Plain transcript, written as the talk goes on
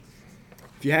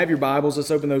If you have your Bibles, let's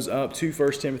open those up to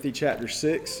 1 Timothy chapter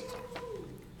 6.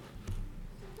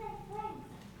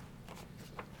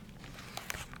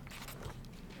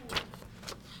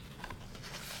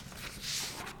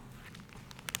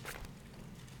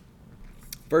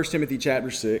 First Timothy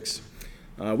chapter 6.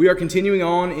 We are continuing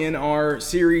on in our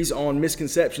series on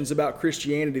misconceptions about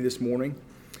Christianity this morning.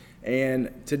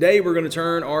 And today we're going to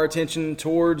turn our attention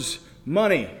towards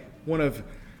money, one of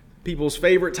people's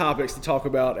favorite topics to talk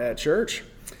about at church.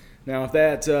 Now, if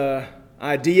that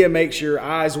idea makes your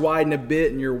eyes widen a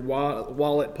bit and your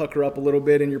wallet pucker up a little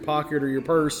bit in your pocket or your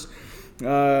purse,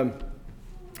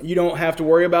 you don't have to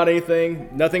worry about anything.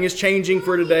 Nothing is changing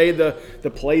for today. The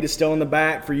plate is still in the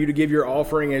back for you to give your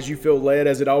offering as you feel led,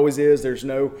 as it always is. There's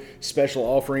no special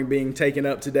offering being taken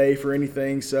up today for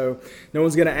anything. So no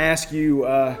one's going to ask you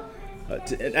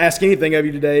to ask anything of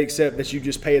you today except that you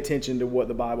just pay attention to what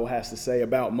the Bible has to say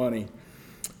about money.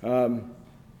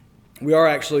 We are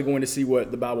actually going to see what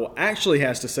the Bible actually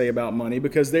has to say about money,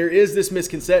 because there is this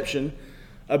misconception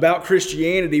about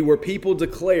Christianity where people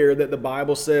declare that the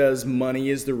Bible says money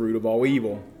is the root of all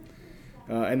evil.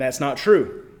 And that's not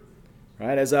true.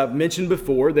 Right? As I've mentioned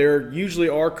before, there usually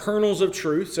are kernels of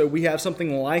truth, so we have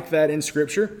something like that in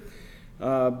Scripture.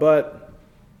 But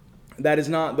that is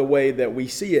not the way that we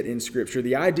see it in Scripture.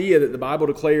 The idea that the Bible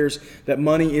declares that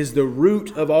money is the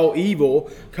root of all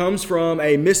evil comes from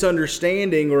a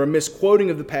misunderstanding or a misquoting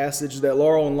of the passage that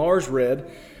Laurel and Lars read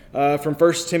from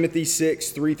 1 Timothy 6,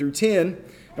 3 through 10.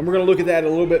 And we're going to look at that in a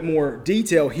little bit more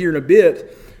detail here in a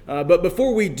bit. But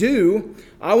before we do,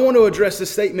 I want to address the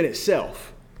statement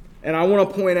itself. And I want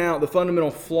to point out the fundamental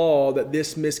flaw that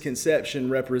this misconception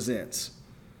represents.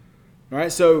 All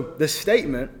right, so the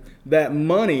statement that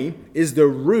money is the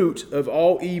root of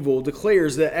all evil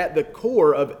declares that at the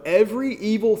core of every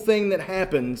evil thing that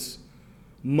happens,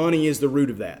 money is the root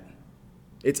of that.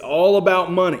 It's all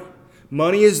about money.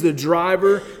 Money is the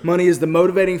driver. Money is the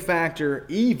motivating factor.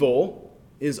 Evil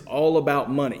is all about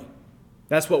money.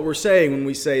 That's what we're saying when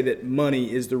we say that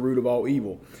money is the root of all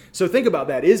evil. So think about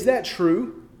that. Is that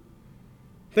true?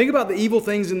 Think about the evil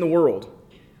things in the world.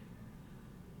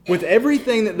 With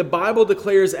everything that the Bible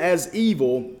declares as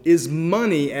evil, is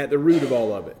money at the root of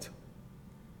all of it?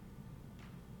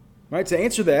 Right, to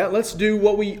answer that, let's do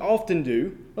what we often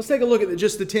do. Let's take a look at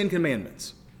just the Ten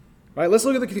Commandments. Right, let's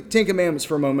look at the Ten Commandments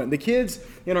for a moment. The kids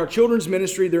in our children's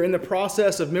ministry, they're in the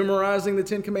process of memorizing the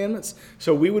Ten Commandments,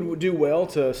 so we would do well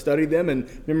to study them and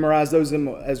memorize those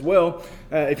as well.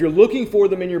 If you're looking for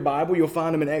them in your Bible, you'll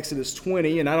find them in Exodus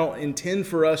 20, and I don't intend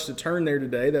for us to turn there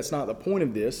today. That's not the point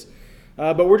of this.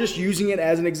 But we're just using it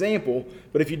as an example.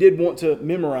 But if you did want to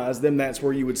memorize them, that's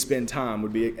where you would spend time,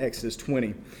 would be Exodus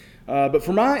 20. But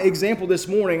for my example this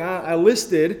morning, I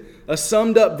listed a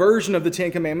summed up version of the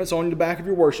Ten Commandments on the back of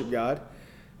your worship guide.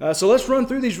 So let's run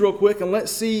through these real quick and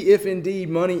let's see if indeed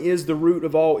money is the root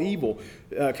of all evil.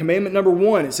 Commandment number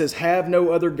 1, it says, "Have no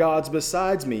other gods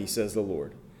besides me, says the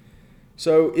Lord."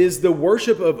 So is the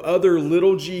worship of other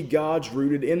little g gods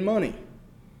rooted in money?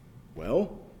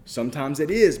 Well, sometimes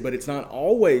it is, but it's not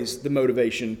always the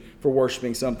motivation for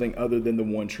worshiping something other than the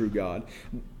one true God.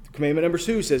 Commandment number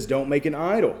 2 says, "Don't make an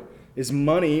idol." Is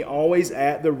money always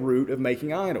at the root of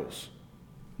making idols?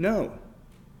 No.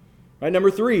 Right, number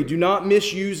 3, do not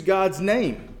misuse God's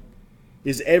name.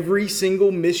 Is every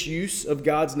single misuse of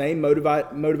God's name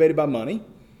motivated by money?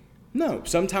 No.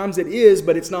 Sometimes it is,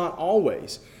 but it's not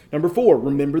always. Number 4,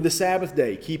 remember the Sabbath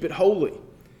day. Keep it holy.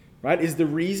 Right? Is the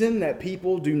reason that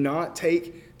people do not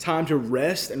take time to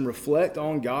rest and reflect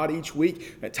on God each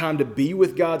week, that time to be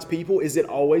with God's people, is it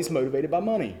always motivated by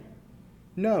money?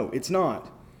 No, it's not.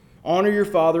 Honor your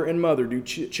father and mother. Do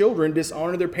children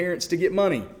dishonor their parents to get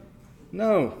money?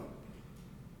 No.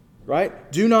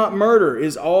 Right? Do not murder.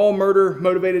 Is all murder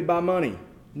motivated by money?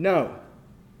 No.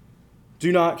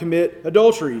 Do not commit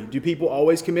adultery. Do people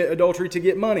always commit adultery to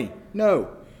get money? No.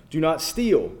 Do not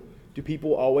steal. Do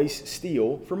people always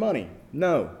steal for money?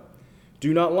 No.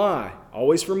 Do not lie.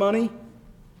 Always for money?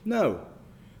 No.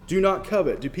 Do not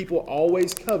covet. Do people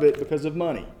always covet because of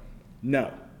money? No.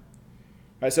 All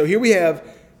right, so here we have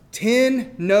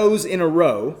 10 no's in a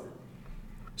row.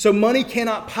 So money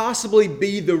cannot possibly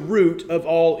be the root of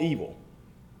all evil.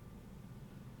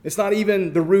 It's not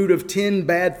even the root of 10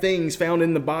 bad things found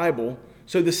in the Bible.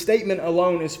 So the statement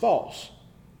alone is false.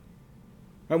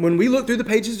 When we look through the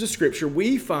pages of Scripture,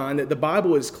 we find that the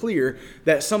Bible is clear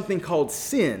that something called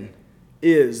sin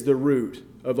is the root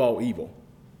of all evil.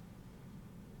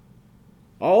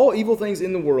 All evil things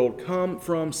in the world come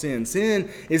from sin. Sin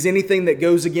is anything that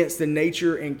goes against the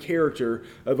nature and character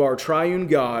of our triune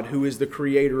God, who is the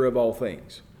creator of all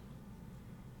things.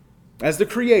 As the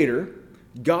creator,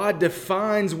 God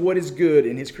defines what is good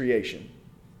in his creation.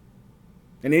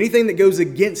 And anything that goes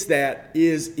against that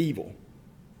is evil.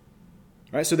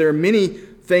 Right? So there are many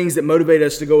things that motivate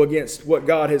us to go against what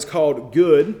God has called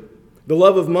good. The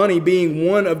love of money being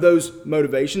one of those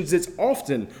motivations. It's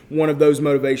often one of those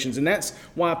motivations. And that's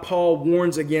why Paul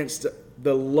warns against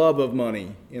the love of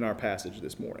money in our passage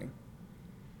this morning.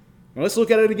 Now let's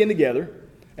look at it again together,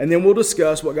 and then we'll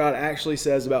discuss what God actually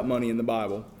says about money in the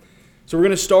Bible. So we're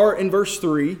going to start in verse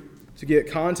 3 to get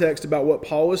context about what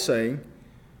Paul is saying.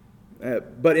 In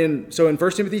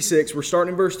 1 Timothy 6, we're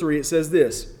starting in verse 3. It says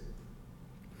this: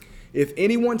 "If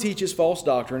anyone teaches false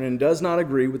doctrine and does not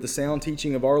agree with the sound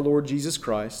teaching of our Lord Jesus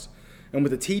Christ and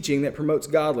with the teaching that promotes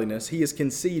godliness, he is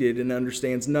conceited and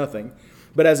understands nothing,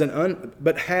 but has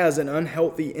an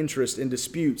unhealthy interest in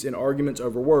disputes and arguments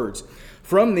over words.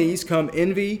 From these come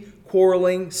envy,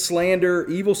 quarreling, slander,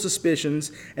 evil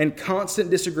suspicions, and constant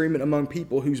disagreement among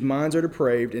people whose minds are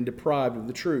depraved and deprived of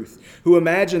the truth, who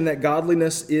imagine that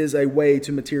godliness is a way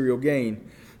to material gain.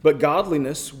 But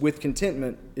godliness with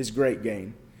contentment is great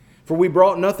gain. For we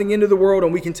brought nothing into the world,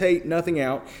 and we can take nothing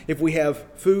out. If we have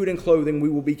food and clothing, we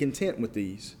will be content with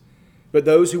these. But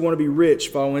those who want to be rich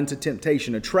fall into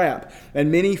temptation, a trap,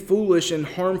 and many foolish and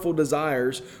harmful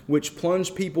desires which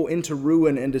plunge people into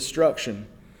ruin and destruction.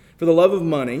 For the love of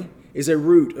money is a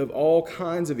root of all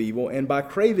kinds of evil, and by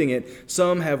craving it,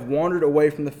 some have wandered away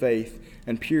from the faith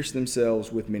and pierced themselves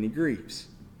with many griefs."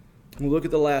 We'll look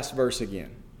at the last verse again.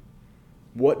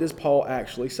 What does Paul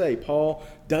actually say? Paul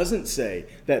doesn't say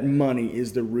that money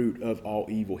is the root of all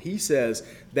evil. He says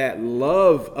that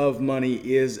love of money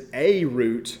is a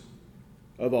root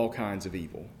of all kinds of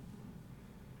evil.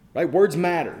 Right? Words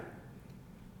matter.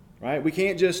 Right? We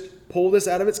can't just pull this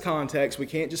out of its context. We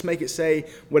can't just make it say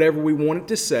whatever we want it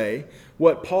to say.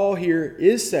 What Paul here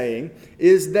is saying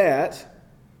is that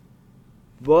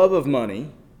love of money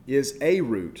is a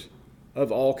root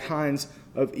of all kinds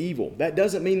of evil. That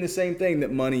doesn't mean the same thing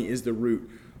that money is the root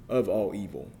of all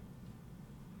evil.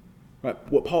 Right?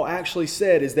 What Paul actually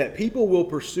said is that people will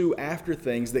pursue after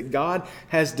things that God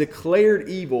has declared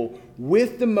evil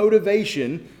with the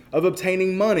motivation of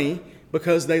obtaining money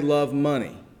because they love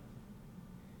money.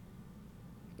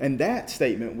 And that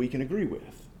statement we can agree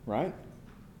with, right?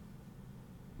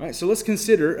 Right, so let's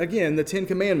consider, again, the Ten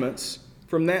Commandments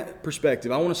from that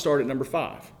perspective. I want to start at number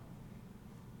 5.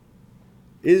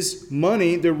 Is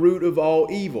money the root of all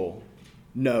evil?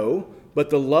 No,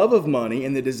 but the love of money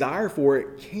and the desire for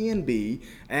it can be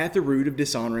at the root of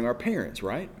dishonoring our parents,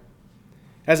 right?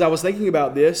 As I was thinking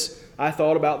about this, I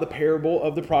thought about the parable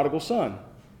of the prodigal son.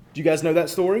 Do you guys know that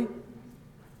story?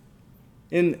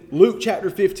 In Luke chapter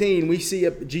 15, we see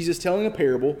Jesus telling a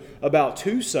parable about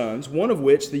 2 sons, one of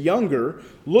which, the younger,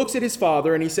 looks at his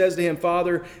father and he says to him,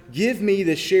 "Father, give me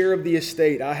the share of the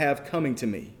estate I have coming to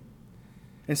me."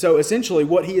 And so essentially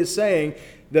what he is saying,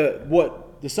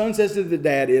 what the son says to the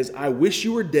dad is, "I wish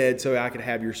you were dead so I could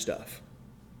have your stuff."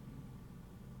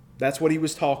 That's what he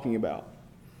was talking about.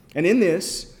 And in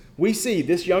this, we see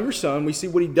this younger son, we see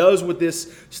what he does with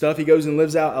this stuff. He goes and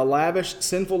lives out a lavish,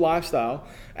 sinful lifestyle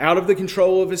out of the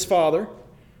control of his father,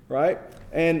 right?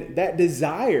 And that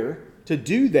desire to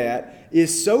do that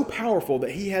is so powerful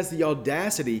that he has the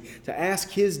audacity to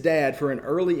ask his dad for an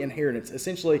early inheritance,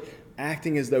 essentially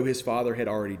acting as though his father had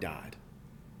already died,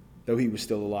 though he was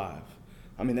still alive.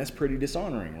 I mean, that's pretty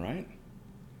dishonoring, right?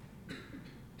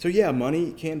 So yeah,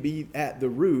 money can be at the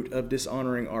root of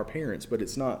dishonoring our parents, but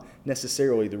it's not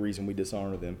necessarily the reason we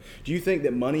dishonor them. Do you think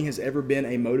that money has ever been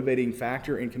a motivating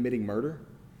factor in committing murder?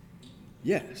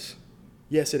 Yes.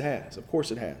 Yes, it has. Of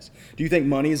course it has. Do you think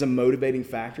money is a motivating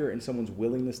factor in someone's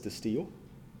willingness to steal?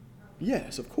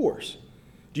 Yes, of course.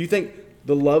 Do you think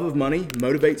the love of money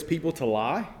motivates people to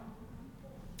lie?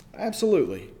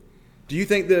 Absolutely. Do you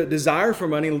think the desire for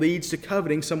money leads to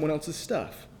coveting someone else's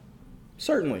stuff?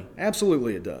 Certainly.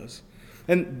 Absolutely it does.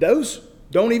 And those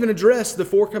don't even address the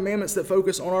 4 commandments that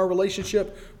focus on our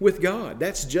relationship with God.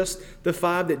 That's just the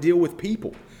 5 that deal with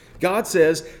people. God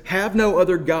says, "Have no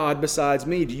other God besides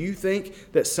me." Do you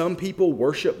think that some people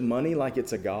worship money like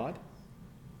it's a god?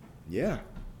 Yeah.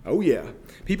 Oh yeah.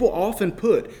 People often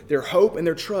put their hope and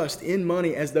their trust in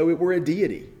money as though it were a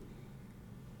deity.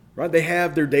 Right? They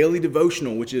have their daily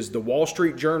devotional, which is the Wall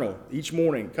Street Journal each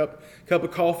morning, cup of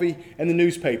coffee and the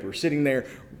newspaper, sitting there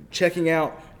checking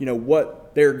out,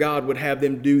 what their God would have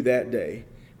them do that day.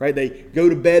 Right? They go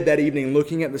to bed that evening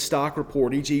looking at the stock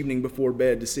report each evening before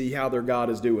bed to see how their God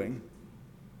is doing.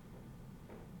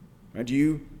 Right? Do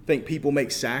you think people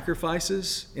make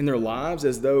sacrifices in their lives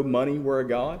as though money were a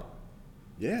god?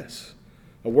 Yes.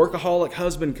 A workaholic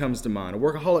husband comes to mind. A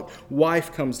workaholic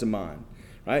wife comes to mind.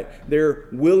 right? They're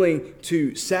willing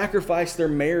to sacrifice their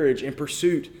marriage in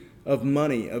pursuit of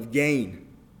money, of gain.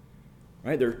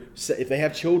 Right? If they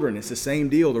have children, it's the same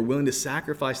deal. They're willing to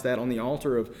sacrifice that on the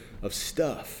altar of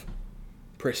stuff,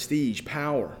 prestige,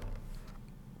 power.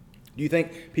 Do you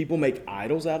think people make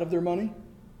idols out of their money?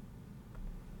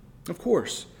 Of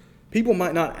course. People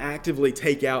might not actively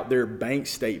take out their bank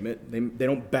statement. They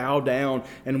don't bow down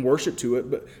and worship to it.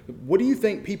 But what do you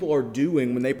think people are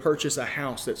doing when they purchase a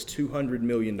house that's $200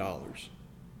 million?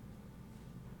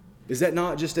 Is that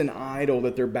not just an idol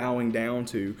that they're bowing down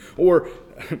to? Or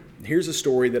here's a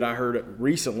story that I heard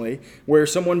recently where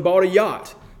someone bought a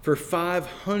yacht for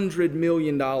 $500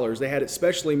 million. They had it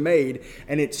specially made,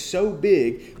 and it's so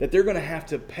big that they're going to have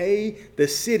to pay the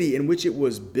city in which it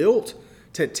was built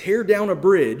to tear down a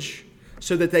bridge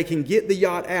so that they can get the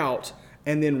yacht out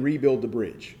and then rebuild the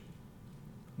bridge.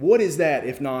 What is that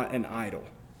if not an idol?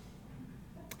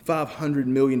 $500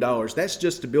 million. That's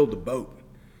just to build the boat.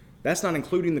 That's not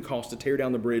including the cost to tear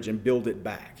down the bridge and build it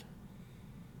back.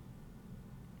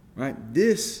 Right?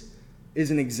 This is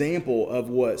an example of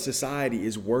what society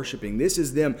is worshiping. This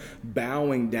is them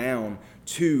bowing down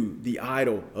to the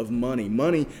idol of money.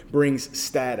 Money brings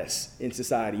status in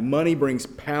society. Money brings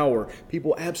power.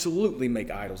 People absolutely make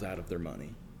idols out of their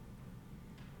money.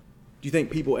 Do you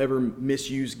think people ever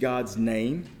misuse God's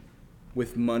name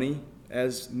with money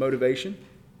as motivation?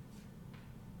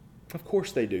 Of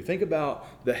course they do. Think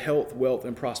about the health, wealth,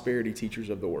 and prosperity teachers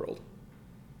of the world.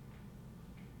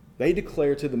 They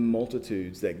declare to the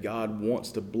multitudes that God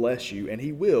wants to bless you, and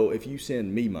He will if you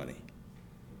send me money.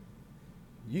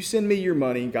 You send me your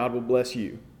money, God will bless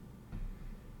you.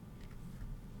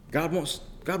 God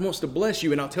wants to bless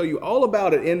you, and I'll tell you all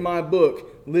about it in my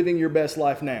book, Living Your Best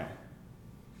Life Now.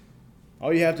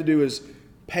 All you have to do is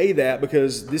pay that,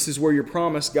 because this is where you're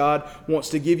promised. God wants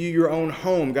to give you your own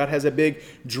home. God has a big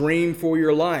dream for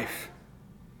your life.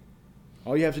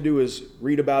 All you have to do is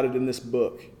read about it in this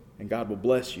book, and God will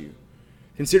bless you.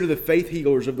 Consider the faith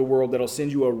healers of the world that'll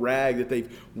send you a rag that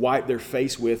they've wiped their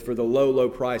face with for the low, low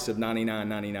price of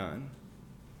 $99.99.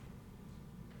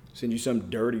 Send you some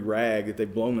dirty rag that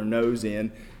they've blown their nose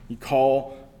in. You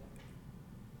call,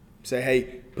 say,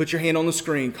 hey, put your hand on the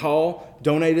screen, call,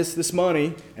 donate us this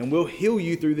money, and we'll heal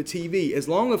you through the TV, as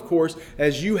long, of course,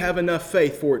 as you have enough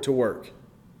faith for it to work.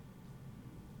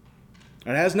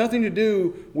 It has nothing to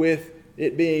do with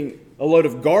it being a load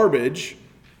of garbage,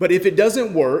 but if it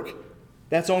doesn't work,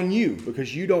 that's on you,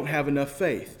 because you don't have enough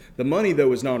faith. The money,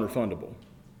 though, is non-refundable.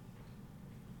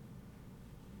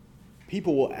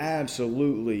 People will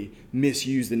absolutely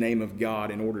misuse the name of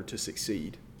God in order to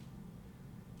succeed,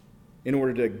 in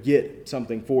order to get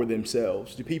something for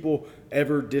themselves. Do people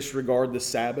ever disregard the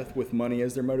Sabbath with money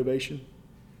as their motivation?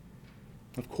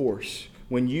 Of course.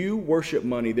 When you worship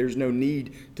money, there's no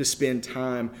need to spend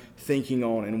time thinking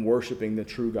on and worshiping the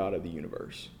true God of the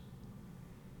universe.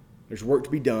 There's work to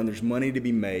be done. There's money to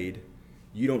be made.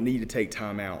 You don't need to take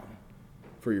time out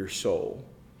for your soul.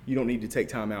 You don't need to take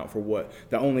time out for what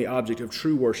the only object of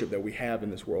true worship that we have in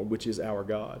this world, which is our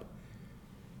God.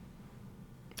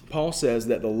 Paul says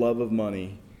that the love of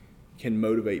money can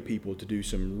motivate people to do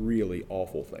some really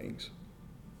awful things,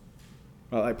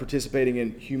 like participating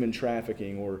in human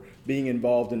trafficking or being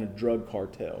involved in a drug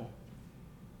cartel.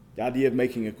 The idea of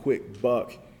making a quick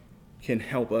buck can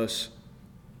help us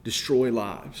destroy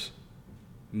lives,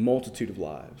 a multitude of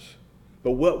lives.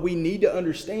 But what we need to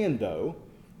understand, though,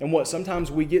 and what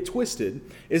sometimes we get twisted,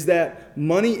 is that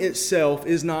money itself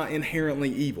is not inherently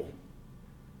evil.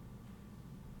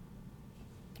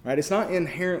 Right? It's not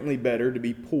inherently better to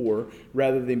be poor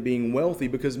rather than being wealthy,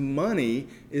 because money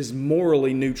is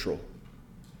morally neutral.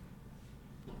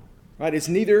 Right? It's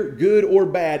neither good or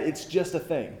bad. It's just a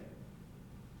thing.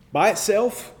 By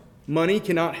itself, money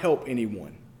cannot help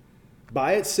anyone.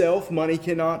 By itself, money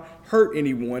cannot hurt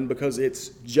anyone, because it's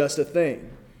just a thing.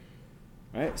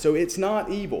 Right? So it's not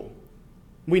evil.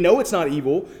 We know it's not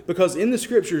evil because in the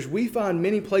Scriptures we find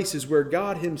many places where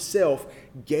God Himself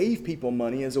gave people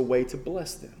money as a way to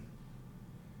bless them.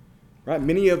 Right?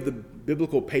 Many of the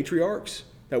biblical patriarchs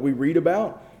that we read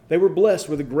about, they were blessed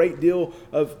with a great deal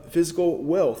of physical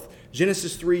wealth.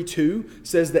 Genesis 3:2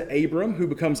 says that Abram, who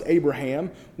becomes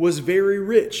Abraham, was very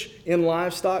rich in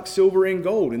livestock, silver, and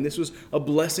gold, and this was a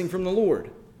blessing from the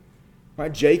Lord.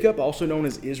 Right? Jacob, also known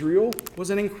as Israel, was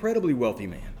an incredibly wealthy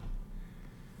man.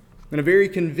 And a very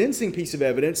convincing piece of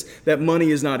evidence that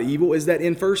money is not evil is that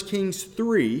in 1 Kings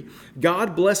 3,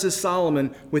 God blesses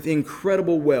Solomon with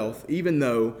incredible wealth, even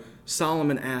though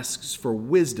Solomon asks for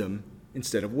wisdom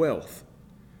instead of wealth.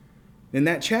 In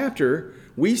that chapter,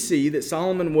 we see that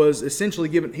Solomon was essentially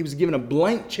given a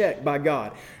blank check by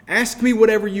God. Ask me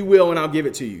whatever you will and I'll give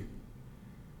it to you.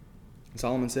 And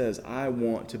Solomon says, I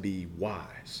want to be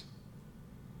wise.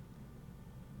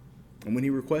 And when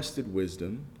he requested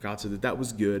wisdom, God said that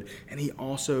was good, and he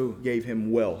also gave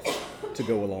him wealth to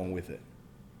go along with it.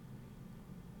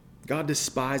 God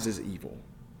despises evil.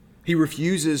 He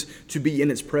refuses to be in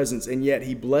its presence, and yet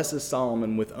he blesses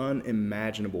Solomon with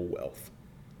unimaginable wealth.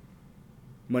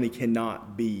 Money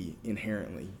cannot be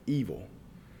inherently evil.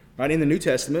 Right? In the New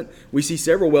Testament, we see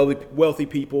several wealthy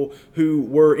people who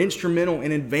were instrumental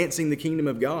in advancing the kingdom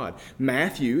of God.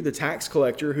 Matthew, the tax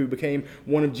collector who became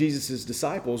one of Jesus'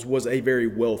 disciples, was a very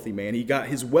wealthy man. He got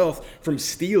his wealth from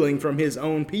stealing from his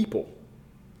own people.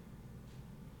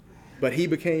 But he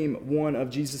became one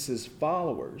of Jesus'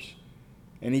 followers,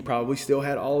 and he probably still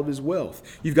had all of his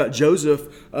wealth. You've got Joseph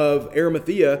of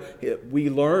Arimathea. We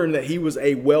learn that he was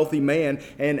a wealthy man,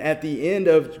 and at the end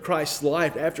of Christ's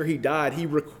life, after he died, he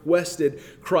requested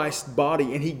Christ's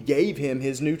body, and he gave him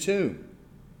his new tomb.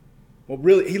 Well,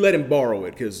 really, he let him borrow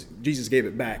it because Jesus gave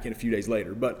it back a few days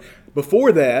later. But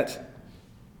before that,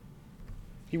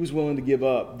 he was willing to give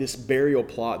up this burial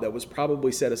plot that was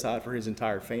probably set aside for his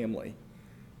entire family,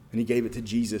 and he gave it to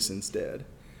Jesus instead.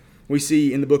 We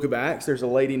see in the book of Acts, there's a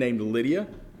lady named Lydia.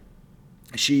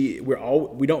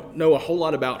 We don't know a whole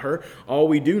lot about her. All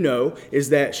we do know is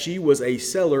that she was a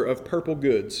seller of purple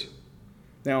goods.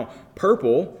 Now,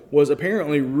 purple was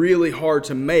apparently really hard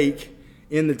to make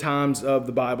in the times of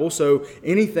the Bible, so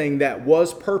anything that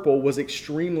was purple was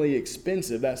extremely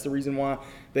expensive. That's the reason why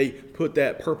they put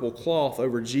that purple cloth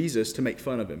over Jesus to make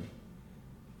fun of him.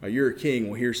 You're a king.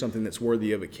 Well, here's something that's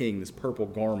worthy of a king, this purple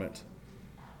garment.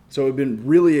 So it had been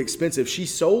really expensive. She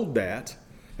sold that,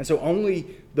 and so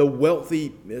only the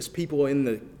wealthiest people in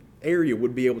the area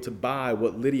would be able to buy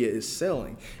what Lydia is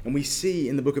selling. And we see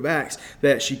in the book of Acts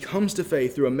that she comes to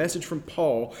faith through a message from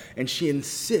Paul, and she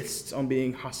insists on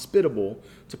being hospitable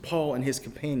to Paul and his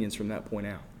companions from that point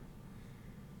out.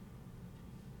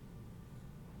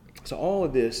 So all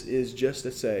of this is just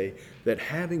to say that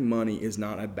having money is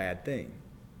not a bad thing.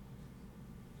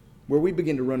 Where we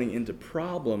begin to running into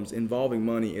problems involving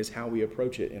money is how we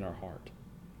approach it in our heart.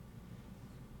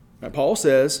 Now, Paul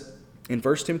says in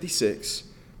 1 Timothy 6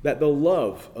 that the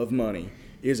love of money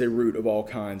is a root of all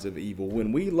kinds of evil.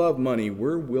 When we love money,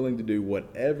 we're willing to do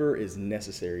whatever is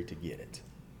necessary to get it.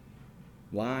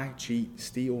 Lie, cheat,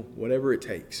 steal, whatever it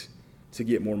takes to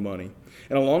get more money.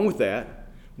 And along with that,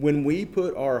 when we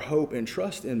put our hope and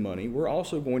trust in money, we're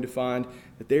also going to find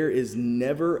that there is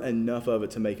never enough of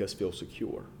it to make us feel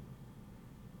secure.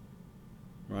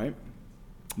 Right?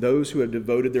 Those who have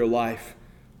devoted their life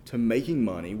to making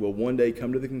money will one day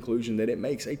come to the conclusion that it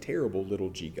makes a terrible little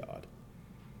g god.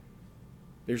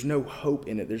 There's no hope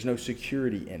in it. There's no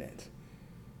security in it.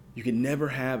 You can never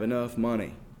have enough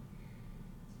money.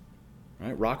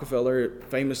 Right? Rockefeller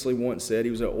famously once said,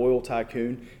 he was an oil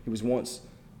tycoon. He was once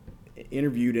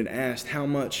interviewed and asked how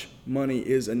much money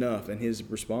is enough, and his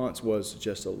response was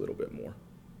just a little bit more.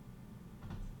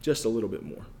 Just a little bit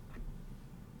more.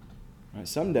 Right,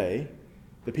 someday,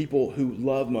 the people who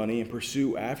love money and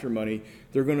pursue after money,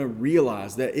 they're going to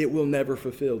realize that it will never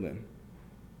fulfill them.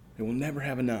 They will never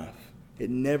have enough. It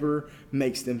never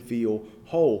makes them feel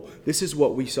whole. This is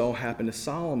what we saw happen to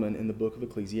Solomon in the book of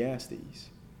Ecclesiastes.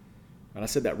 And I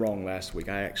said that wrong last week.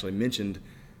 I actually mentioned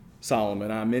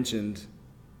Solomon. I mentioned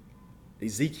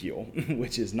Ezekiel,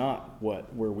 which is not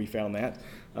where we found that.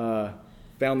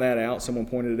 Found that out. Someone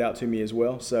pointed it out to me as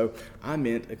well. So I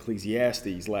meant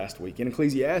Ecclesiastes last week. In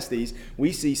Ecclesiastes,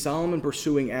 we see Solomon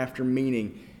pursuing after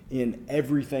meaning in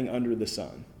everything under the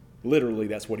sun. Literally,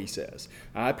 that's what he says.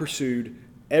 I pursued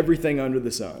everything under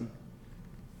the sun.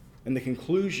 And the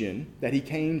conclusion that he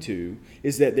came to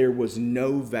is that there was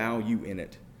no value in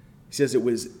it. He says it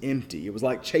was empty. It was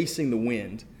like chasing the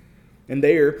wind. And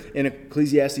there, in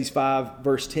Ecclesiastes 5,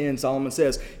 verse 10, Solomon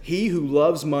says, "He who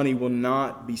loves money will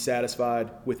not be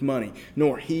satisfied with money,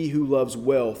 nor he who loves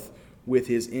wealth with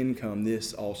his income.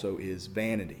 This also is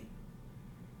vanity."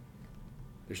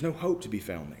 There's no hope to be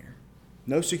found there.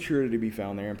 No security to be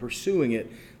found there. And pursuing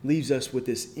it leaves us with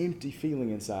this empty feeling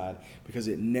inside because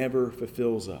it never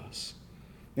fulfills us.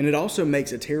 And it also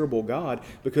makes a terrible God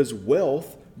because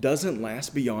wealth doesn't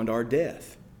last beyond our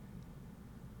death.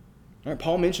 All right,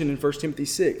 Paul mentioned in 1 Timothy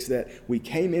 6 that we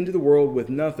came into the world with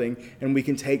nothing and we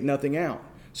can take nothing out.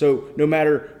 So no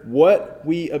matter what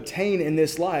we obtain in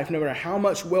this life, no matter how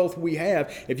much wealth we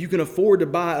have, if you can afford to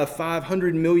buy a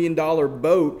 $500 million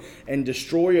boat and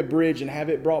destroy a bridge and have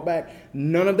it brought back,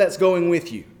 none of that's going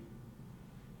with you.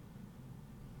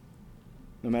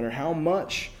 No matter how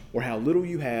much or how little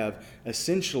you have,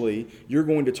 essentially you're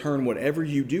going to turn whatever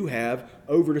you do have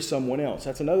over to someone else.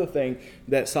 That's another thing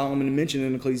that Solomon mentioned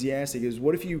in Ecclesiastes is,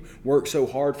 what if you work so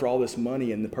hard for all this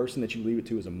money and the person that you leave it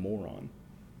to is a moron?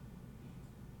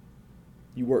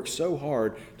 You work so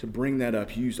hard to bring that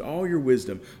up. You used all your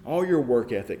wisdom, all your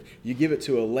work ethic. You give it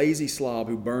to a lazy slob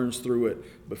who burns through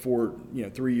it before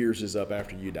 3 years is up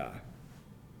after you die.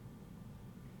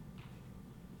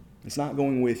 It's not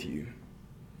going with you.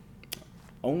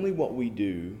 Only what we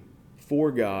do for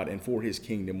God and for His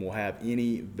kingdom will have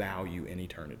any value in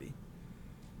eternity.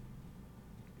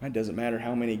 It doesn't matter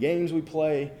how many games we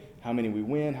play, how many we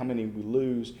win, how many we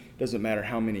lose. It doesn't matter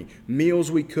how many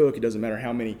meals we cook. It doesn't matter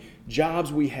how many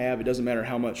jobs we have. It doesn't matter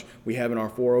how much we have in our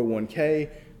 401k.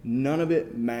 None of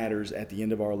it matters at the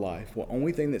end of our life. The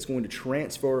only thing that's going to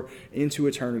transfer into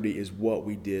eternity is what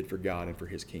we did for God and for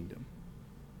His kingdom.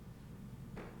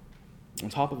 On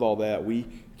top of all that, we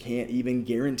can't even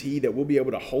guarantee that we'll be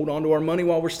able to hold on to our money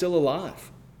while we're still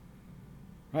alive.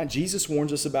 Right? Jesus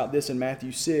warns us about this in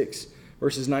Matthew 6,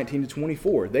 verses 19 to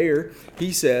 24. There,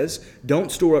 He says,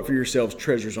 "Don't store up for yourselves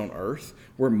treasures on earth,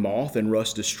 where moth and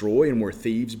rust destroy and where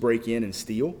thieves break in and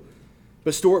steal.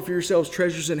 But store up for yourselves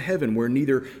treasures in heaven, where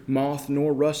neither moth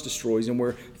nor rust destroys and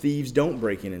where thieves don't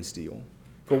break in and steal.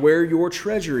 For where your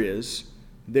treasure is,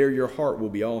 there your heart will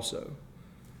be also.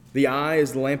 The eye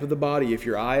is the lamp of the body. If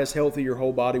your eye is healthy, your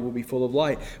whole body will be full of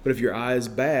light. But if your eye is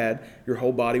bad, your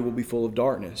whole body will be full of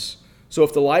darkness. So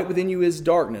if the light within you is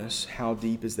darkness, how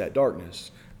deep is that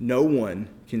darkness? No one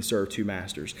can serve two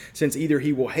masters, since either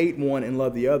he will hate one and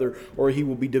love the other, or he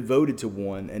will be devoted to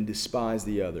one and despise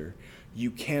the other. You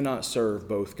cannot serve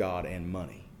both God and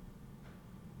money."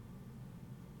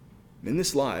 In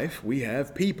this life, we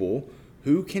have people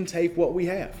who can take what we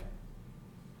have.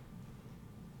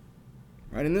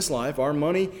 Right? In this life, our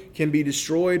money can be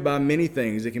destroyed by many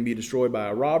things. It can be destroyed by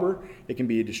a robber. It can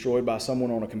be destroyed by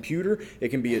someone on a computer.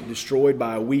 It can be destroyed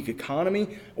by a weak economy,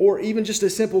 or even just a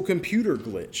simple computer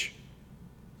glitch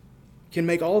can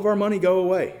make all of our money go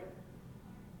away.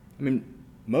 I mean,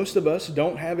 most of us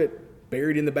don't have it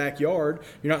buried in the backyard.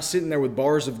 You're not sitting there with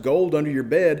bars of gold under your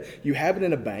bed. You have it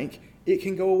in a bank. It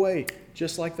can go away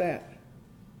just like that.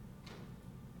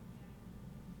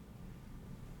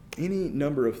 Any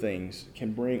number of things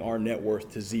can bring our net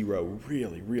worth to zero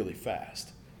really, really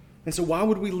fast. And so why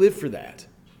would we live for that?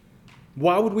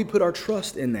 Why would we put our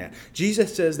trust in that?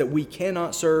 Jesus says that we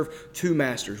cannot serve two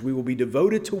masters. We will be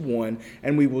devoted to one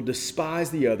and we will despise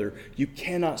the other. You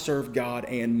cannot serve God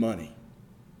and money.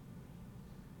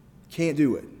 Can't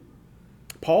do it.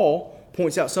 Paul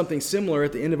points out something similar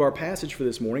at the end of our passage for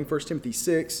this morning, 1 Timothy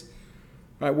 6,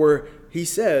 right, where he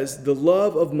says the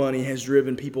love of money has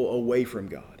driven people away from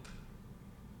God.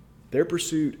 Their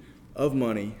pursuit of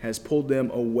money has pulled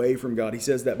them away from God. He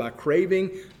says that by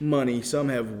craving money, some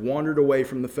have wandered away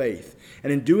from the faith.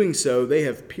 And in doing so, they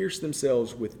have pierced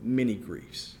themselves with many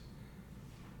griefs.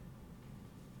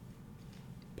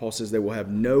 Paul says they will have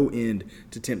no end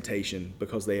to temptation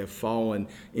because they have fallen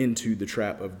into the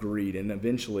trap of greed. And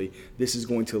eventually, this is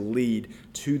going to lead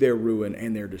to their ruin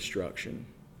and their destruction.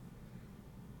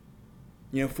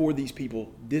 For these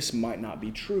people, this might not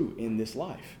be true in this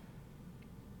life.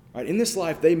 Right? In this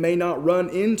life, they may not run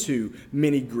into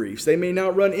many griefs. They may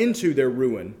not run into their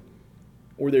ruin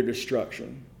or their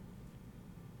destruction.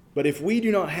 But if we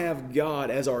do not have God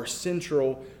as our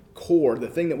central core, the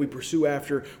thing that we pursue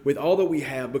after with all that we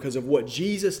have because of what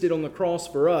Jesus did on the cross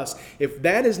for us, if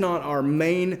that is not our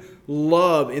main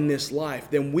love in this life,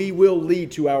 then we will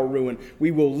lead to our ruin.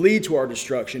 We will lead to our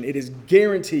destruction. It is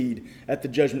guaranteed at the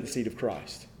judgment seat of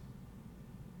Christ.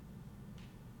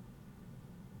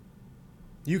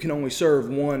 You can only serve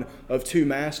one of two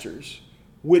masters.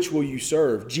 Which will you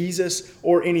serve, Jesus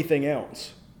or anything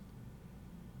else?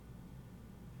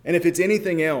 And if it's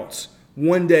anything else,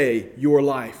 one day your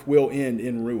life will end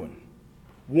in ruin.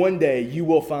 One day you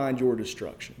will find your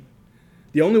destruction.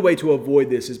 The only way to avoid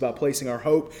this is by placing our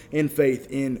hope and faith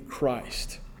in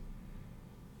Christ.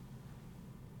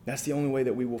 That's the only way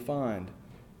that we will find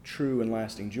true and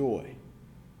lasting joy.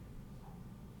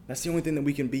 That's the only thing that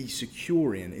we can be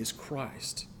secure in is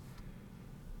Christ.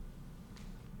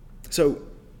 So,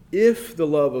 if the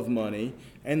love of money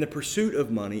and the pursuit of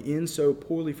money end so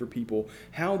poorly for people,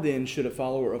 how then should a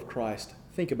follower of Christ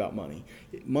think about money?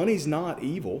 Money's not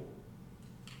evil.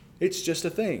 It's just a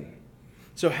thing.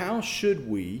 So how should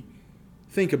we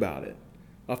think about it?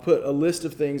 I've put a list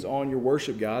of things on your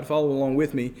worship guide. Follow along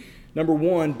with me. Number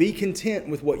 1, be content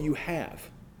with what you have.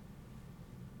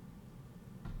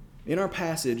 In our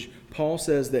passage, Paul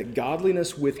says that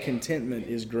godliness with contentment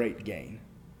is great gain.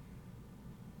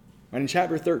 And in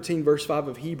chapter 13, verse 5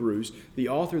 of Hebrews, the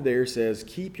author there says,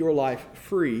 keep your life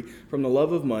free from the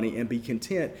love of money and be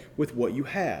content with what you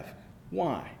have.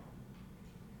 Why?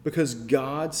 Because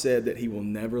God said that he will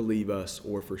never leave us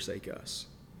or forsake us.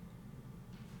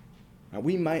 Now,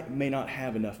 we may not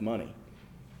have enough money.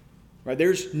 Right?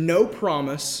 There's no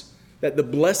promise that the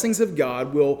blessings of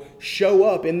God will show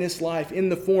up in this life in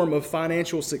the form of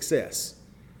financial success.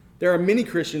 There are many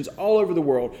Christians all over the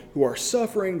world who are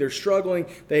suffering, they're struggling,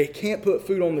 they can't put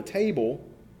food on the table.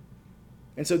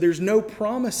 And so there's no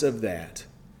promise of that.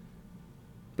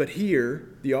 But here,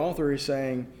 the author is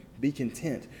saying, be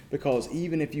content, because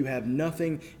even if you have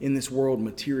nothing in this world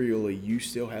materially, you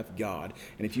still have God.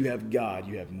 And if you have God,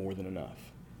 you have more than enough.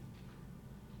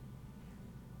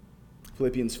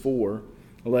 Philippians 4,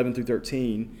 11 through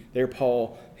 13, there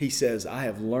Paul, he says, I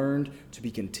have learned to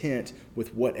be content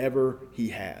with whatever he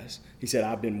has. He said,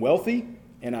 I've been wealthy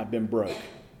and I've been broke.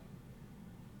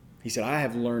 He said, I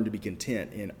have learned to be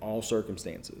content in all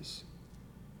circumstances.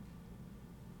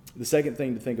 The second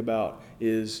thing to think about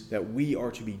is that we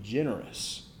are to be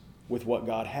generous with what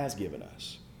God has given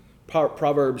us.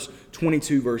 Proverbs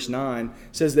 22, verse 9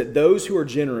 says that those who are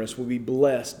generous will be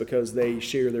blessed because they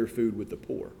share their food with the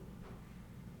poor.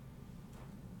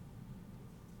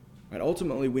 Right?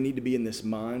 Ultimately, we need to be in this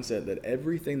mindset that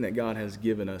everything that God has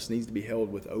given us needs to be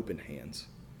held with open hands.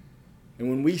 And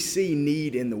when we see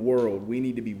need in the world, we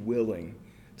need to be willing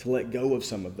to let go of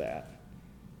some of that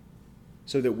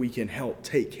so that we can help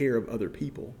take care of other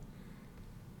people.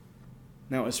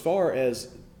 Now, as far as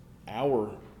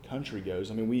our country goes,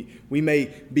 I mean, we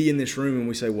may be in this room and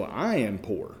we say, well, I am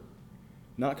poor.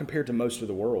 Not compared to most of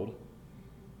the world.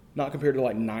 Not compared to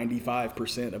like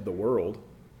 95% of the world.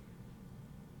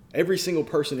 Every single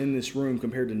person in this room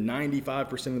compared to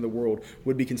 95% of the world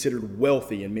would be considered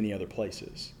wealthy in many other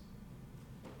places.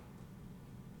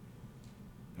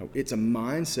 Now, it's a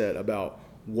mindset about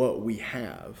what we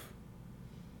have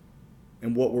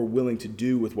and what we're willing to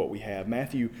do with what we have.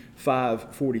 Matthew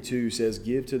 5:42 says,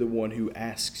 give to the one who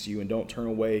asks you and don't turn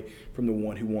away from the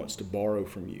one who wants to borrow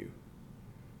from you.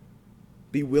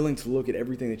 Be willing to look at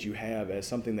everything that you have as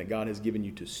something that God has given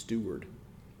you to steward.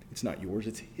 It's not yours,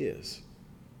 it's his.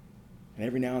 And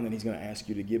every now and then he's going to ask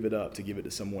you to give it up, to give it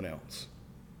to someone else.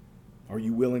 Are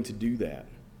you willing to do that?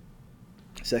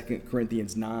 2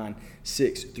 Corinthians 9,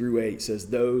 6 through 8 says,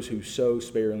 those who sow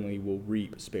sparingly will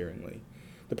reap sparingly.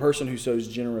 The person who sows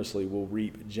generously will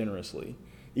reap generously.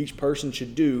 Each person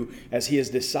should do as he has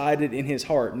decided in his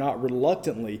heart, not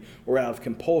reluctantly or out of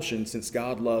compulsion, since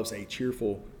God loves a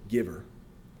cheerful giver.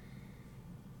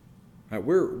 Right,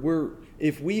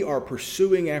 if we are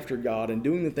pursuing after God and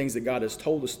doing the things that God has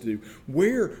told us to do,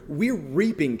 we're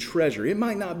reaping treasure. It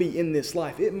might not be in this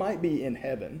life. It might be in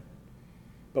heaven.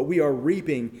 But we are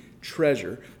reaping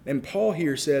treasure. And Paul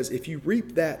here says, if you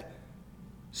reap that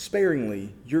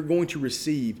sparingly, you're going to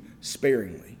receive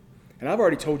sparingly. And I've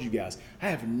already told you guys, I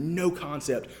have no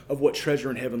concept of what treasure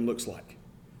in heaven looks like.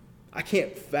 I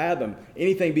can't fathom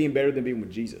anything being better than being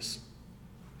with Jesus.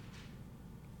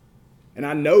 And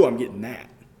I know I'm getting that.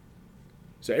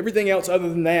 So everything else other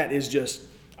than that is just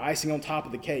icing on top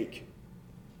of the cake.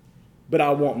 But I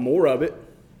want more of it.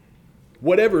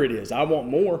 Whatever it is, I want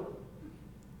more.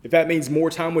 If that means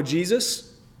more time with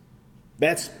Jesus,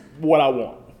 that's what I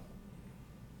want.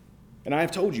 And I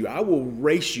have told you, I will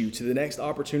race you to the next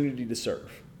opportunity to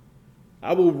serve.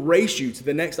 I will race you to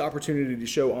the next opportunity to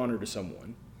show honor to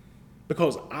someone.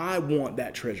 Because I want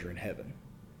that treasure in heaven.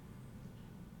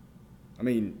 I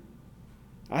mean,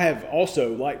 I have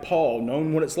also, like Paul,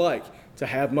 known what it's like to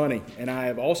have money. And I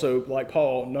have also, like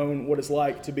Paul, known what it's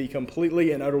like to be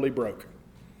completely and utterly broke.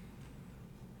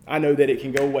 I know that it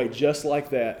can go away just like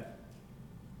that.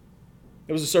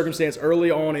 There was a circumstance early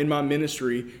on in my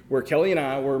ministry where Kelly and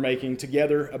I were making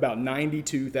together about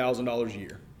 $92,000 a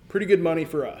year. Pretty good money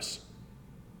for us.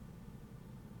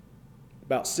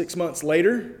 About 6 months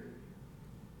later,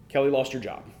 Kelly lost her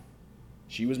job.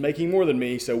 She was making more than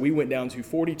me, so we went down to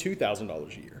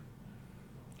 $42,000 a year.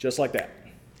 Just like that.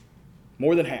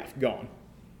 More than half gone.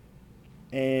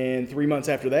 And 3 months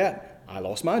after that, I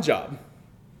lost my job.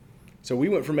 So we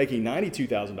went from making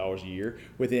 $92,000 a year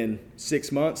within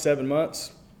 6 months, 7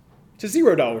 months, to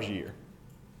 $0 a year.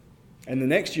 And the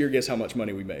next year, guess how much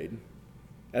money we made?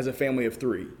 As a family of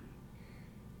three.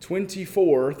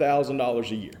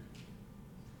 $24,000 a year.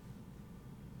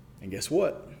 And guess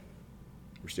what?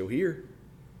 We're still here.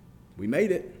 We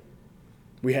made it.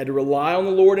 We had to rely on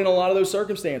the Lord in a lot of those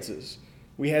circumstances.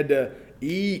 We had to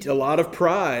eat a lot of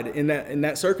pride in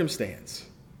that circumstance.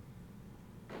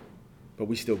 But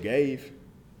we still gave.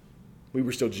 We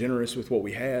were still generous with what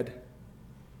we had.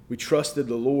 We trusted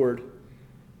the Lord.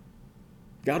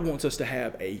 God wants us to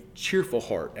have a cheerful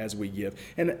heart as we give.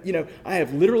 And, I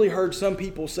have literally heard some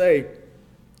people say,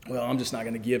 well, I'm just not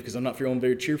going to give because I'm not feeling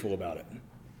very cheerful about it.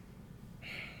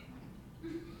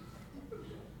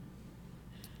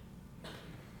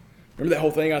 Remember that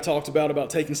whole thing I talked about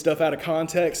taking stuff out of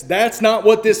context? That's not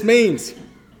what this means.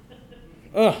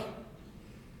 Right?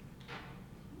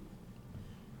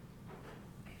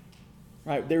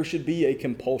 There should be a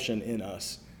compulsion in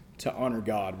us to honor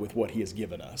God with what He has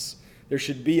given us. There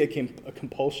should be a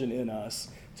compulsion in us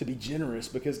to be generous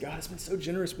because God has been so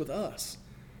generous with us.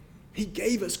 He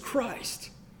gave us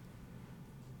Christ.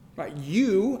 Right?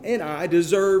 You and I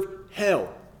deserve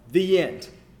hell. The end.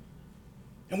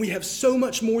 And we have so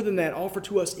much more than that offered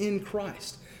to us in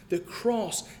Christ. The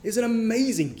cross is an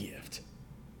amazing gift.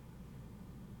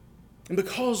 And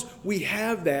because we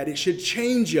have that, it should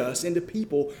change us into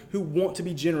people who want to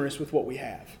be generous with what we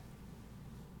have.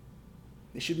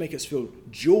 It should make us feel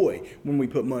joy when we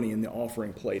put money in the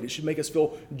offering plate. It should make us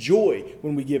feel joy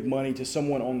when we give money to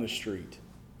someone on the street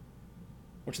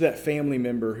or to that family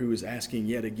member who is asking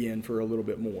yet again for a little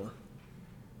bit more.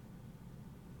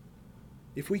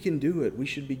 If we can do it, we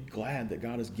should be glad that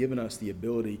God has given us the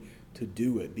ability to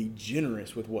do it. Be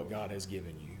generous with what God has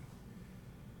given you.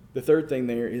 The third thing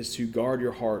there is to guard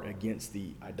your heart against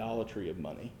the idolatry of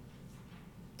money.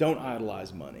 Don't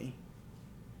idolize money.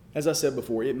 As I said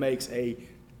before, it makes a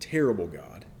terrible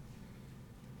God.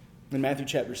 In Matthew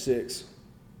chapter 6,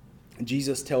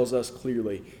 Jesus tells us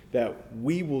clearly that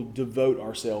we will devote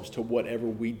ourselves to whatever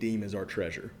we deem as our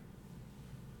treasure.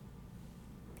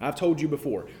 I've told you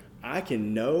before, I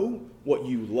can know what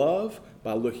you love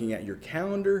by looking at your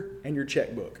calendar and your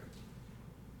checkbook,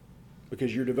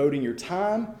 because you're devoting your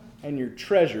time and your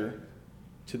treasure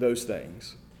to those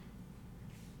things.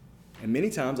 And many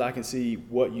times I can see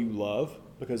what you love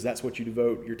because that's what you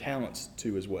devote your talents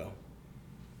to as well.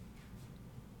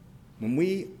 When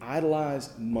we idolize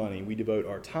money, we devote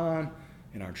our time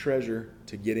and our treasure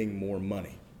to getting more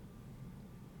money.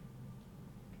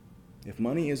 If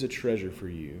money is a treasure for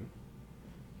you,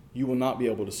 you will not be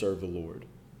able to serve the Lord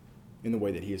in the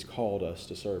way that He has called us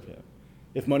to serve Him.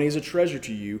 If money is a treasure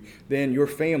to you, then your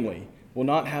family will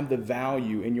not have the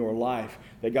value in your life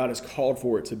that God has called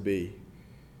for it to be.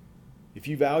 If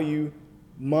you value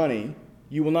money,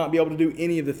 you will not be able to do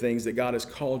any of the things that God has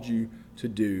called you to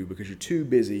do because you're too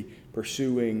busy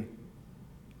pursuing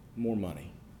more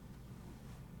money.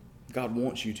 God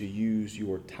wants you to use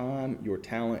your time, your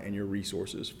talent, and your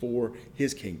resources for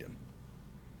His kingdom.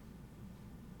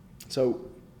 So,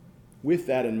 with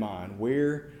that in mind,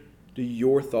 where do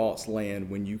your thoughts land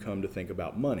when you come to think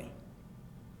about money?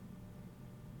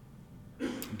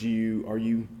 Are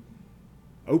you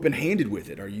open-handed with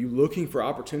it? Are you looking for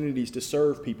opportunities to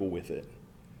serve people with it?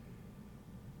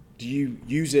 Do you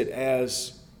use it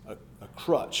as a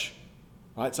crutch?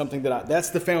 Right? Something that's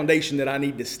the foundation that I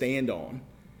need to stand on.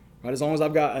 Right? As long as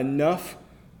I've got enough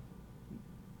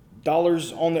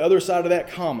dollars on the other side of that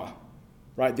comma,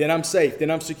 right? Then I'm safe,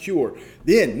 then I'm secure.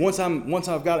 Then once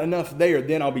I've got enough there,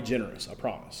 then I'll be generous, I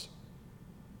promise.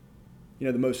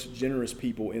 The most generous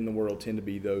people in the world tend to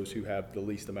be those who have the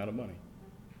least amount of money.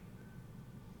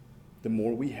 The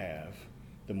more we have,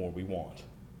 the more we want.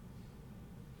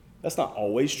 That's not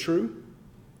always true,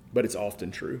 but it's often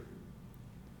true.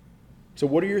 So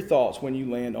what are your thoughts when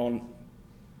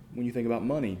you think about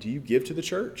money? Do you give to the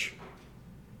church?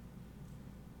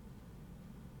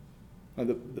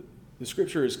 Now, the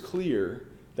scripture is clear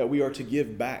that we are to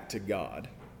give back to God.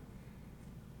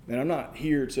 And I'm not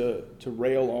here to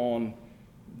rail on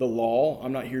the law.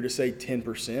 I'm not here to say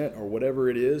 10% or whatever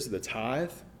it is, the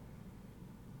tithe.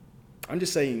 I'm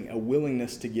just saying a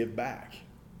willingness to give back.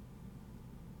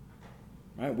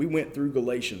 Right? We went through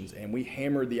Galatians and we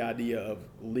hammered the idea of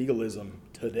legalism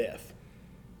to death.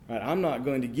 Right? I'm not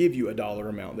going to give you a dollar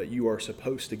amount that you are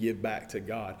supposed to give back to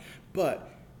God. But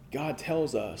God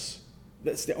tells us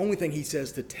that's the only thing He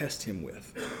says to test Him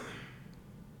with.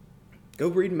 Go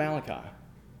read Malachi.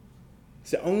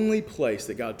 It's the only place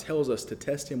that God tells us to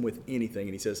test Him with anything.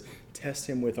 And He says, test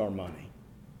Him with our money.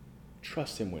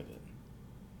 Trust Him with it.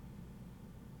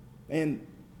 And,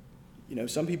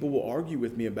 some people will argue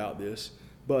with me about this,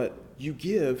 but you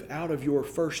give out of your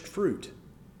first fruit.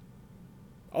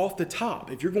 Off the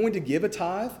top. If you're going to give a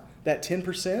tithe, that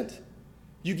 10%,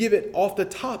 you give it off the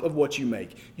top of what you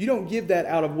make. You don't give that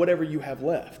out of whatever you have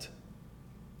left.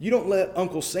 You don't let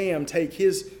Uncle Sam take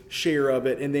his share of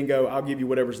it and then go, I'll give you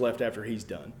whatever's left after he's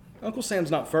done. Uncle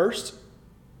Sam's not first.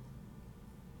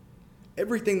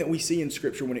 Everything that we see in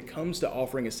Scripture when it comes to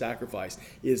offering a sacrifice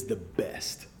is the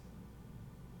best.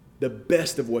 the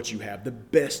best of what you have, the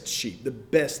best sheep, the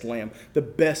best lamb, the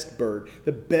best bird,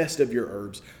 the best of your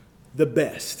herbs, the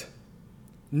best.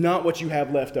 Not what you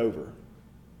have left over.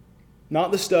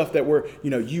 Not the stuff that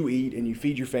you eat and you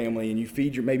feed your family and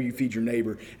maybe you feed your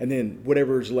neighbor, and then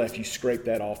whatever is left, you scrape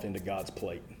that off into God's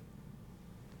plate.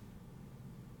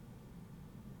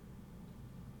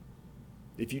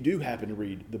 If you do happen to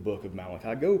read the book of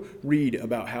Malachi, go read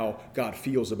about how God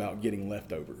feels about getting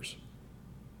leftovers.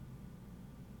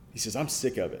 He says, I'm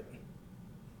sick of it.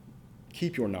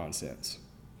 Keep your nonsense.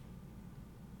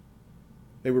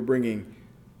 They were bringing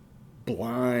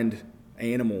blind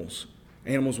animals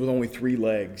with only 3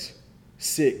 legs,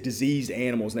 sick, diseased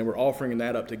animals, and they were offering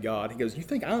that up to God. He goes, you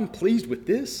think I'm pleased with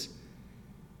this?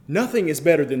 Nothing is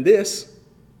better than this.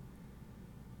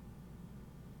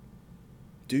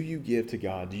 Do you give to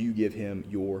God? Do you give him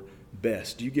your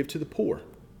best? Do you give to the poor?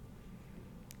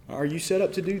 Are you set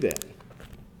up to do that?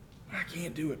 I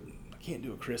can't do it. I can't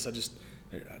do it, Chris. I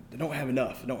don't have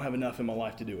enough. I don't have enough in my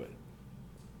life to do it.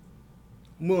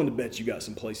 I'm willing to bet you got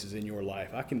some places in your life.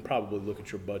 I can probably look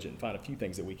at your budget and find a few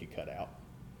things that we could cut out.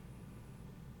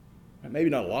 Maybe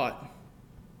not a lot,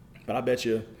 but I bet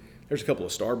you there's a couple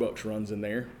of Starbucks runs in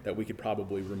there that we could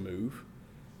probably remove.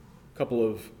 A couple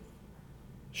of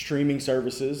streaming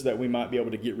services that we might be able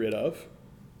to get rid of.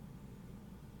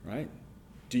 Right?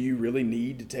 Do you really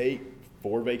need to take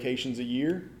 4 vacations a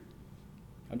year?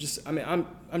 I'm just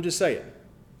saying.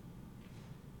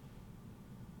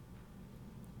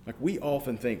 Like, we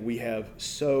often think we have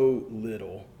so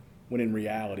little when in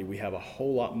reality we have a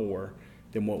whole lot more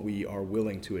than what we are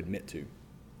willing to admit to.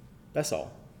 That's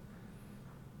all.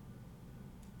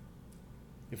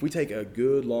 If we take a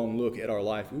good long look at our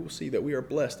life, we will see that we are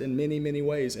blessed in many, many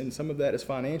ways, and some of that is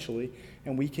financially,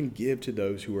 and we can give to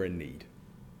those who are in need.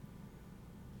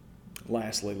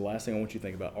 Lastly, the last thing I want you to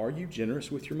think about, are you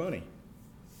generous with your money?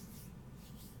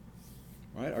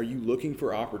 Right? Are you looking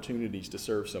for opportunities to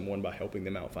serve someone by helping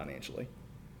them out financially?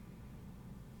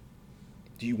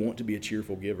 Do you want to be a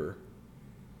cheerful giver?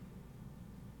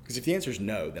 Because if the answer is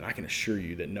no, then I can assure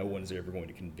you that no one is ever going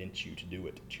to convince you to do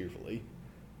it cheerfully.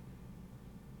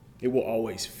 It will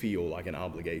always feel like an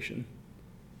obligation.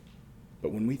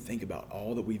 But when we think about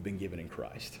all that we've been given in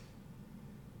Christ,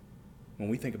 when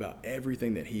we think about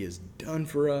everything that he has done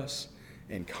for us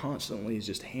and constantly is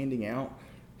just handing out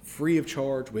free of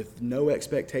charge with no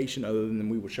expectation other than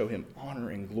we will show him honor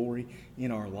and glory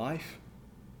in our life,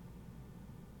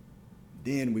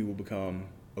 then we will become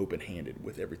open-handed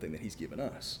with everything that he's given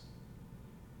us.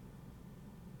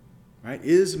 Right?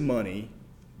 Is money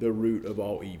the root of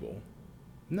all evil?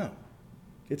 No,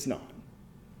 it's not.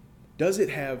 Does it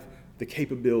have the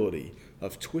capability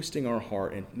of twisting our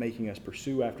heart and making us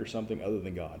pursue after something other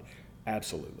than God?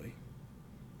 Absolutely.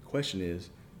 The question is,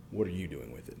 what are you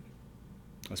doing with it?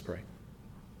 Let's pray.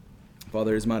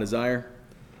 Father, it is my desire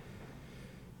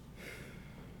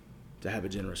to have a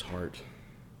generous heart.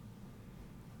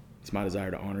 It's my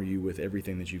desire to honor you with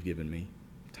everything that you've given me,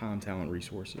 time, talent,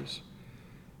 resources.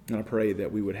 And I pray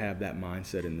that we would have that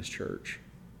mindset in this church,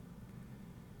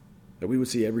 that we would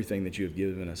see everything that you have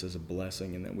given us as a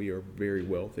blessing, and that we are very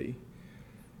wealthy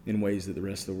in ways that the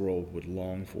rest of the world would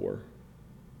long for.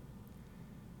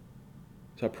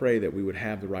 So I pray that we would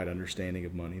have the right understanding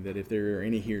of money, that if there are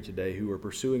any here today who are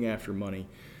pursuing after money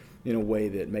in a way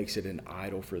that makes it an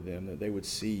idol for them, that they would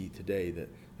see today that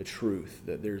the truth,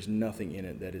 that there's nothing in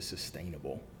it that is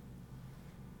sustainable.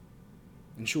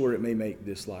 And sure, it may make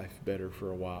this life better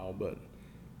for a while, but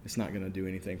it's not going to do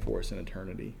anything for us in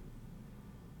eternity.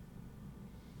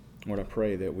 Lord, I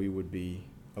pray that we would be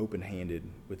open-handed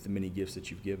with the many gifts that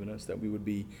you've given us, that we would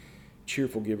be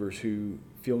cheerful givers who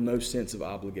feel no sense of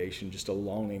obligation, just a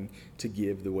longing to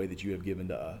give the way that you have given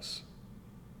to us.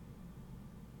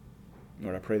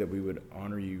 Lord, I pray that we would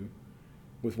honor you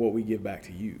with what we give back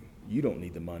to you. You don't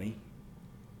need the money,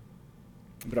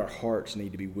 but our hearts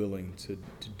need to be willing to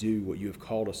do what you have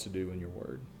called us to do in your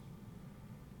word.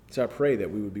 So I pray that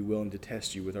we would be willing to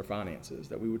test you with our finances,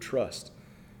 that we would trust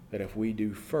that if we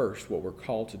do first what we're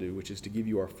called to do, which is to give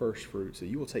you our first fruits, that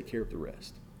you will take care of the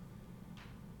rest.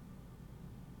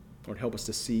 Lord, help us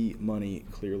to see money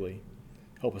clearly.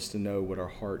 Help us to know what our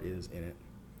heart is in it.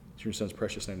 It's in your son's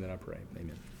precious name that I pray.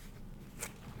 Amen.